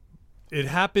 it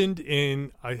happened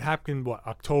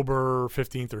October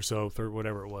 15th or so,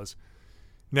 whatever it was.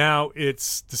 Now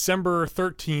it's December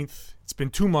 13th. It's been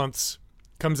 2 months.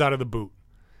 Comes out of the boot.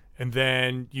 And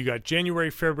then you got January,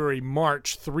 February,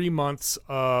 March, 3 months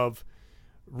of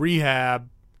rehab,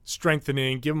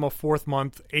 strengthening. Give him a 4th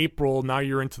month, April. Now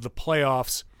you're into the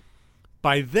playoffs.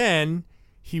 By then,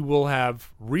 he will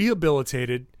have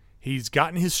rehabilitated. He's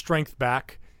gotten his strength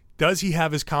back. Does he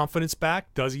have his confidence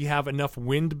back? Does he have enough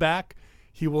wind back?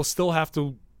 He will still have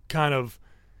to kind of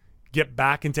get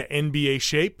back into NBA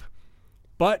shape.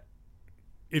 But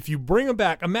if you bring him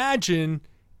back, imagine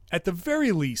at the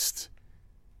very least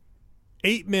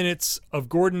 8 minutes of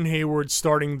Gordon Hayward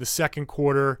starting the second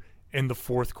quarter and the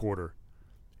fourth quarter.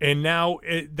 And now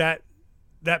that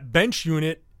bench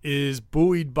unit is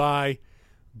buoyed by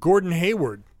Gordon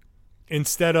Hayward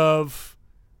instead of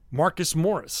Marcus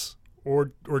Morris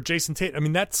or Jason Tate. I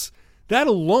mean, that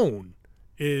alone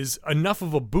is enough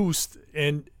of a boost.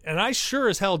 And I sure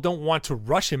as hell don't want to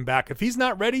rush him back. If he's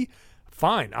not ready,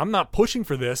 fine. I'm not pushing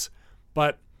for this.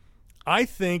 But I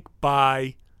think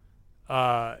by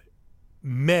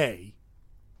May,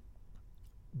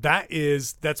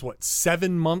 that's what,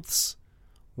 7 months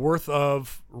worth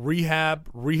of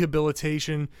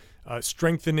rehabilitation,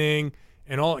 strengthening,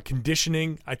 and all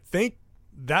conditioning. I think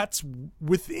that's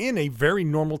within a very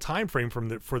normal time frame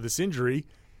for this injury.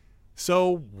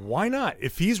 So why not?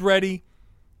 If he's ready,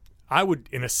 I would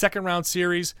in a second round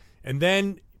series, and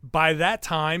then by that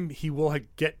time he will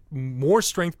get more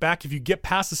strength back. If you get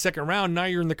past the second round, now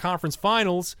you're in the conference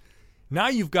finals. Now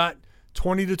you've got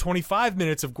 20 to 25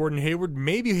 minutes of Gordon Hayward.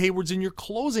 Maybe Hayward's in your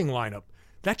closing lineup.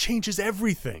 That changes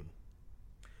everything.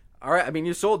 All right, I mean,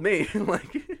 you sold me.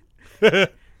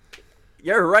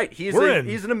 You're right. He's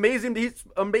amazing.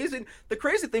 The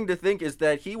crazy thing to think is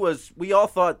that we all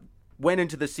thought went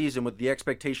into the season with the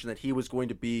expectation that he was going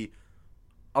to be,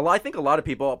 I think a lot of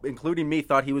people, including me,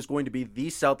 thought he was going to be the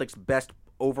Celtics' best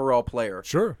overall player.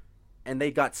 Sure. And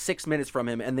they got 6 minutes from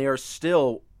him, and they are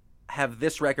still have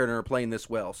this record and are playing this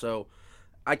well. So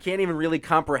I can't even really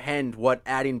comprehend what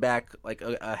adding back like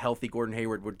a healthy Gordon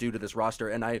Hayward would do to this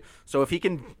roster. So if he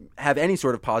can have any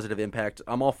sort of positive impact,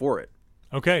 I'm all for it.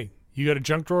 Okay. You got a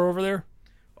junk drawer over there?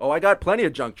 Oh, I got plenty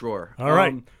of junk drawer. All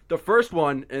right. The first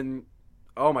one, and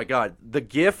oh my God, the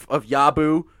gif of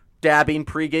Yabu dabbing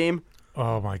pregame.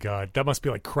 Oh my God, that must be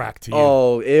like crack to you.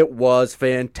 Oh, it was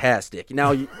fantastic.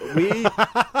 Now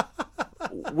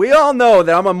we all know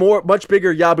that I'm a much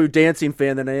bigger Yabu dancing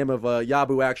fan than I am of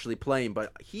Yabu actually playing,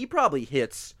 but he probably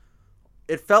hits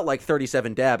it felt like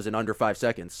 37 dabs in under 5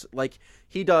 seconds. Like,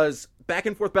 he does back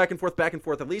and forth, back and forth, back and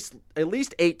forth at least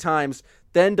 8 times,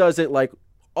 then does it like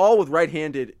all with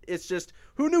right-handed. It's just,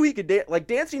 who knew he could like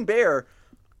Dancing Bear?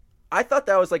 I thought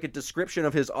that was like a description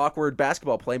of his awkward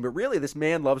basketball playing, but really this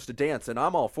man loves to dance, and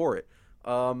I'm all for it.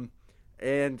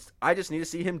 And I just need to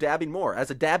see him dabbing more. As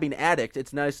a dabbing addict,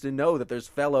 it's nice to know that there's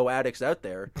fellow addicts out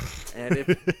there.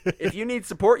 And if you need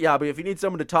support, Yabu, if you need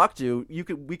someone to talk to,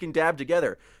 we can dab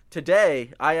together.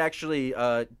 Today, I actually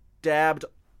dabbed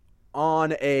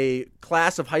on a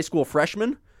class of high school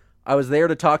freshmen. I was there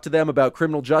to talk to them about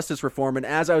criminal justice reform, and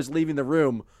as I was leaving the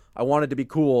room, I wanted to be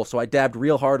cool, so I dabbed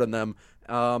real hard on them.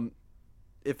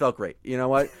 It felt great. You know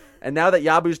what? And now that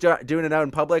Yabu's doing it out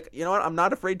in public, you know what? I'm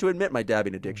not afraid to admit my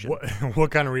dabbing addiction.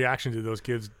 What kind of reaction did those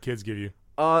kids give you?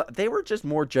 They were just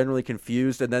more generally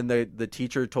confused, and then the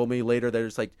teacher told me later that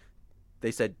it's like,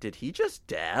 they said, "Did he just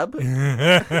dab?"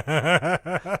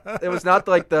 It was not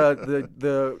like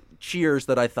the cheers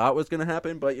that I thought was going to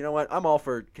happen, but you know what? I'm all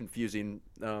for confusing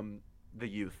the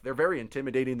youth. They're very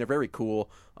intimidating. They're very cool.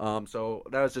 So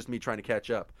that was just me trying to catch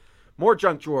up. More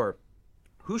junk drawer.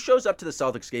 Who shows up to the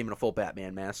Celtics game in a full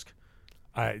Batman mask?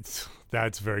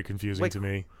 That's very confusing to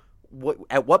me.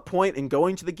 At what point in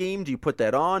going to the game do you put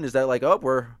that on? Is that like, oh,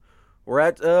 we're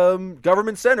at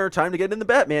Government Center, time to get in the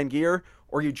Batman gear?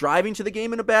 Or are you driving to the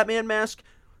game in a Batman mask?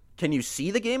 Can you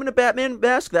see the game in a Batman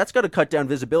mask? That's got to cut down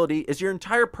visibility. Is your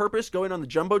entire purpose going on the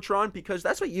Jumbotron? Because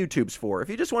that's what YouTube's for. If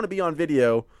you just want to be on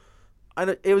video,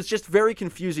 it was just very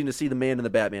confusing to see the man in the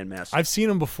Batman mask. I've seen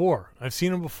him before.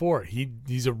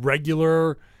 He's a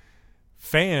regular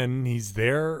fan. He's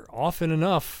there often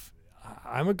enough.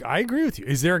 I agree with you.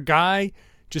 Is there a guy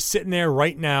just sitting there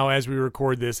right now as we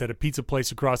record this at a pizza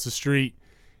place across the street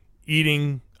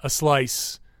eating a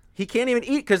slice? He can't even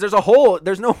eat because there's a hole.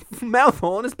 There's no mouth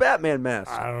hole in his Batman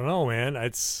mask. I don't know, man.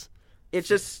 It's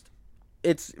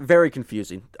very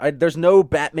confusing. There's no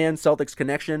Batman Celtics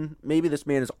connection. Maybe this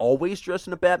man is always dressed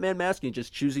in a Batman mask and he's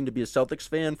just choosing to be a Celtics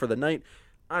fan for the night.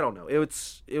 I don't know. It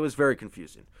was very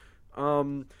confusing.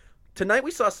 Tonight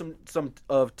we saw some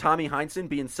of Tommy Heinsohn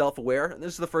being self-aware. And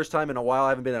this is the first time in a while I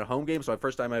haven't been at a home game, so the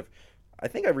first time I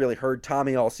think I've really heard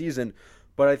Tommy all season.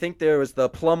 But I think there was the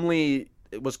Plumlee.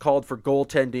 It was called for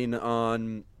goaltending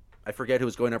on, I forget who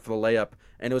was going up for the layup,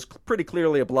 and it was pretty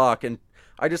clearly a block. And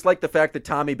I just like the fact that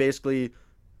Tommy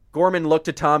Gorman looked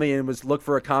at Tommy and looked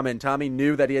for a comment. Tommy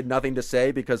knew that he had nothing to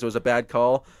say because it was a bad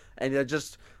call. And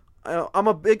I'm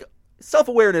a big,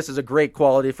 self-awareness is a great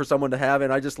quality for someone to have,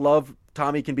 and I just love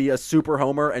Tommy can be a super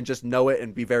homer and just know it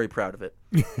and be very proud of it.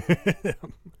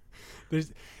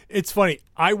 It's funny.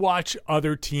 I watch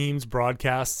other teams'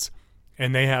 broadcasts,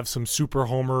 and they have some super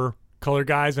homer color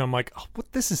guys, and I'm like, oh,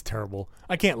 this is terrible.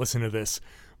 I can't listen to this.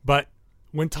 But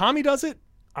when Tommy does it,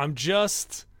 I don't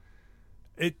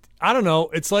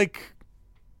know. It's like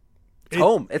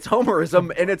home. It's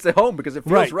homerism, and it's a home because it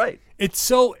feels right. It's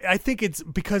so. I think it's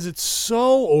because it's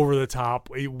so over the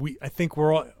top. I think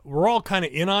we're all kind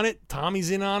of in on it. Tommy's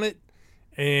in on it,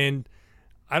 and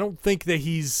I don't think that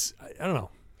he's. I don't know.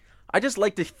 I just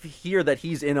like to hear that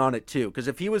he's in on it too, because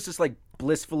if he was just like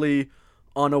blissfully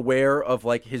unaware of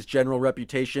like his general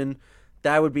reputation,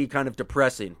 that would be kind of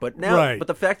depressing. But now, but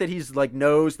the fact that he's like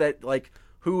knows that like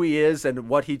who he is and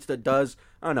what he does,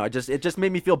 I don't know. It just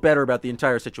made me feel better about the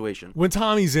entire situation. When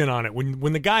Tommy's in on it,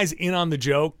 when the guy's in on the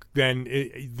joke, then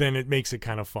it makes it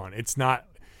kind of fun. It's not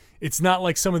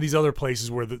like some of these other places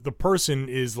where the person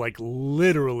is like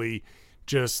literally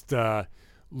just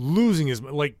losing his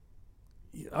like.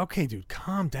 Okay, dude,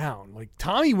 calm down. Like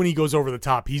Tommy, when he goes over the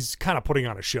top, he's kind of putting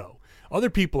on a show. Other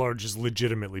people are just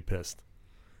legitimately pissed.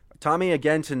 Tommy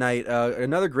again tonight.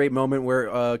 Another great moment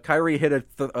where Kyrie hit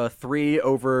a three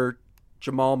over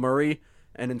Jamal Murray,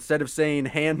 and instead of saying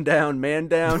hand down, man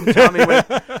down, Tommy went.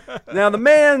 Now the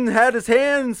man had his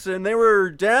hands and they were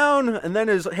down, and then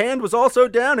his hand was also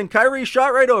down, and Kyrie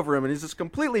shot right over him, and he's just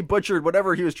completely butchered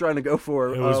whatever he was trying to go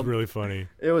for. It was really funny.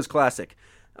 It was classic.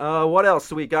 What else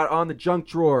do we got on the junk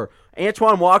drawer?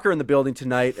 Antoine Walker in the building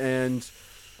tonight, and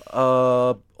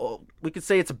we could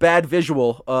say it's a bad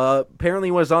visual. Apparently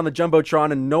he was on the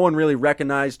Jumbotron, and no one really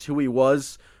recognized who he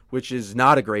was, which is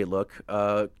not a great look.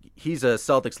 He's a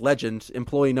Celtics legend,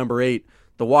 employee number 8,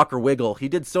 the Walker Wiggle. He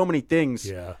did so many things.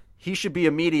 Yeah. He should be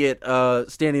immediate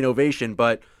standing ovation,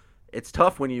 but it's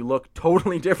tough when you look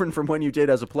totally different from when you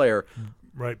did as a player.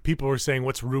 Right. People were saying,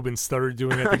 what's Ruben Studdard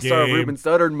doing at the game? I saw Ruben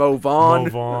Studdard, Mo Vaughn. Mo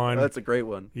Vaughn. That's a great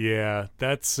one. Yeah.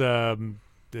 That's, I'm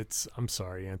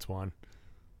sorry, Antoine.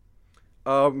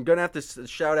 I'm going to have to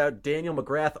shout out Daniel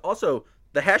McGrath. Also,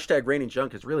 the hashtag Raining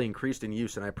Junk has really increased in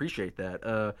use, and I appreciate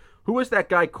that. Who was that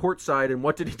guy courtside, and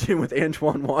what did he do with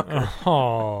Antoine Walker?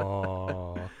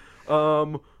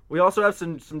 We also have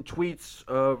some tweets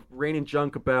of Raining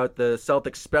Junk about the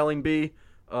Celtics spelling bee.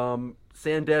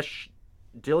 Sandesh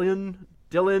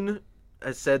Dylan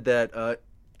has said that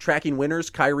tracking winners,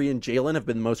 Kyrie and Jalen have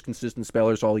been the most consistent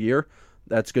spellers all year.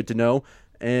 That's good to know.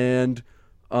 And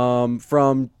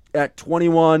from at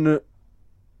 21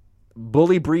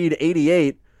 Bully Breed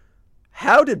 88,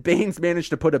 how did Baines manage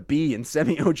to put a B in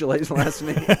Semi Ojule's last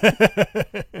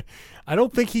name? I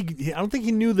don't think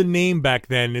he knew the name back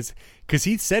then, is because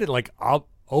he said it like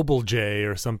Obelj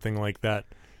or something like that.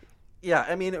 Yeah,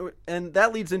 I mean, and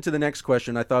that leads into the next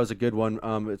question. I thought it was a good one.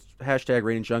 It's hashtag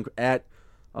Raining Junk at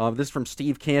this is from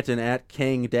Steve Canton at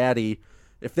Kang Daddy.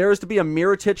 If there was to be a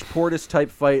Mirotic Portis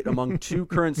type fight among two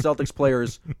current Celtics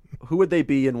players, who would they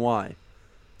be and why?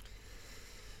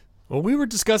 Well, we were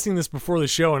discussing this before the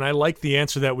show, and I like the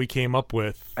answer that we came up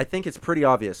with. I think it's pretty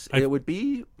obvious. It would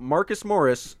be Marcus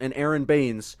Morris and Aaron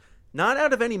Baines, not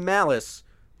out of any malice,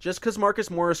 just because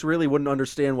Marcus Morris really wouldn't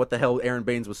understand what the hell Aaron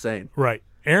Baines was saying. Right.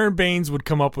 Aaron Baines would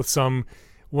come up with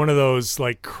one of those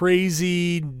like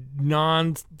crazy,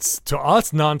 to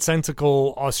us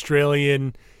nonsensical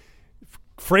Australian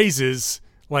phrases,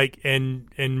 like, and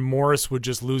Morris would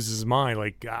just lose his mind.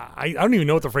 Like, I don't even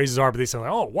know what the phrases are, but they sound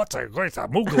like, oh, what's a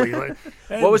moogly?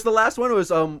 Like, what was the last one? It was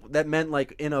that meant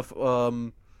like in a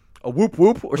whoop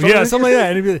whoop or something. Yeah, something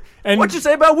like that. And what'd you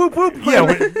say about whoop whoop?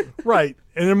 Yeah, right.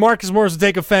 And then Marcus Morris would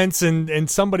take offense, and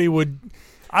somebody would,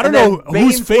 I don't know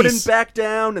Baines whose face wouldn't back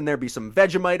down, and there'd be some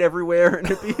Vegemite everywhere, and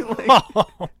it'd be like,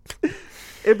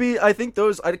 I think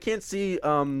those, I can't see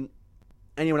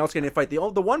anyone else getting in a fight. The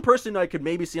one person I could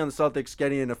maybe see on the Celtics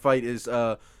getting in a fight is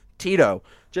Tito,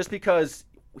 just because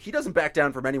he doesn't back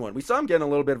down from anyone. We saw him getting a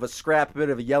little bit of a scrap, a bit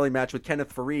of a yelling match with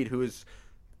Kenneth Faried, who is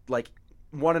like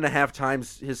 1.5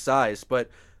 times his size. But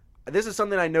this is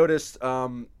something I noticed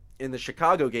in the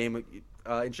Chicago game.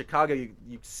 In Chicago,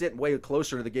 you sit way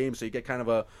closer to the game, so you get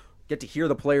get to hear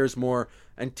the players more.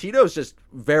 And Tito's just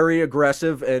very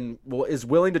aggressive and is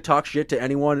willing to talk shit to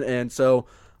anyone. And so,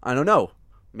 I don't know.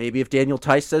 Maybe if Daniel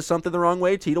Tice says something the wrong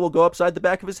way, Tito will go upside the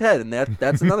back of his head, and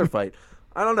that's another fight.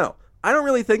 I don't know. I don't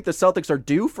really think the Celtics are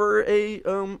due for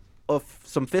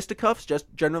some fisticuffs, just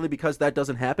generally because that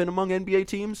doesn't happen among NBA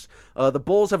teams. The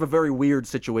Bulls have a very weird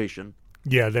situation.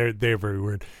 Yeah, they're very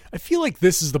weird. I feel like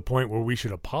this is the point where we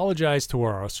should apologize to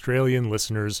our Australian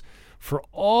listeners for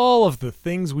all of the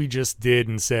things we just did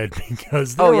and said,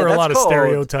 because there were a lot of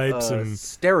stereotypes and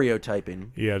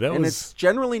stereotyping. Yeah, it's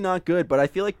generally not good. But I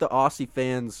feel like the Aussie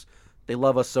fans, they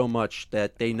love us so much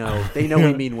that they know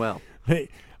we mean well.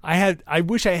 I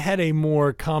wish I had a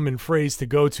more common phrase to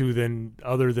go to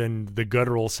other than the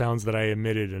guttural sounds that I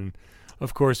emitted, and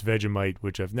of course Vegemite,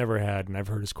 which I've never had and I've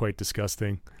heard is quite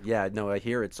disgusting. Yeah, no, I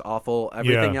hear it's awful.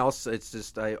 Everything else, it's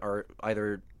just are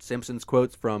either Simpsons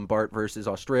quotes from Bart versus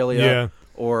Australia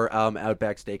or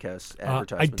Outback Steakhouse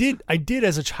advertisements. I did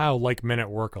as a child like Men at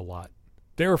Work a lot.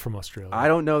 They were from Australia. I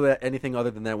don't know that anything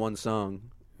other than that one song,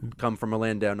 Come From a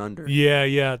Land Down Under.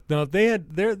 Yeah. No, they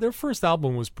had their first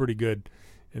album was pretty good.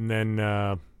 And then,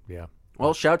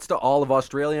 Well, shouts to all of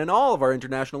Australia and all of our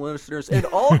international listeners and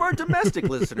all of our domestic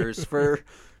listeners for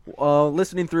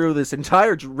listening through this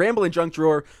entire Rambling Junk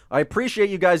Drawer. I appreciate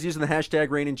you guys using the hashtag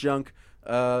Raining Junk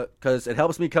because it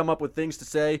helps me come up with things to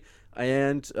say,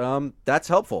 and that's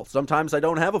helpful. Sometimes I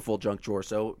don't have a full junk drawer,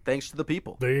 so thanks to the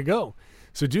people. There you go.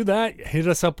 So do that. Hit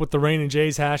us up with the Rain and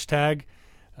Jays hashtag.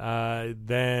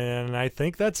 Then I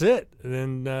think that's it.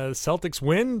 Then Celtics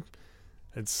win.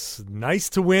 It's nice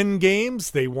to win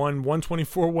games. They won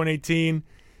 124-118.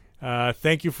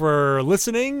 Thank you for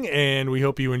listening, and we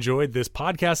hope you enjoyed this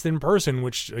podcast in person,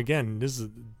 which, again, this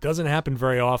doesn't happen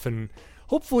very often.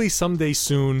 Hopefully someday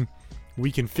soon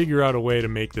we can figure out a way to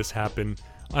make this happen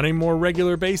on a more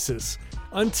regular basis.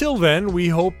 Until then, we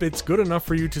hope it's good enough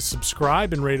for you to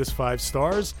subscribe and rate us 5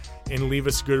 stars and leave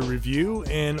us a good review,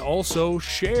 and also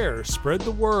share. Spread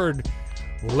the word.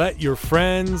 Let your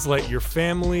friends, let your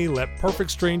family, let perfect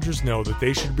strangers know that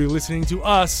they should be listening to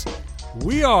us.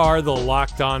 We are the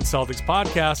Locked On Celtics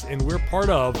podcast, and we're part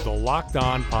of the Locked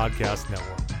On Podcast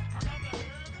Network.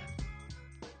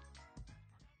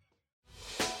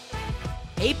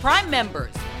 Hey, Prime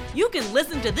members, you can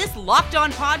listen to this Locked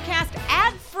On podcast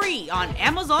ad-free on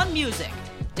Amazon Music.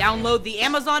 Download the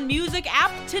Amazon Music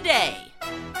app today.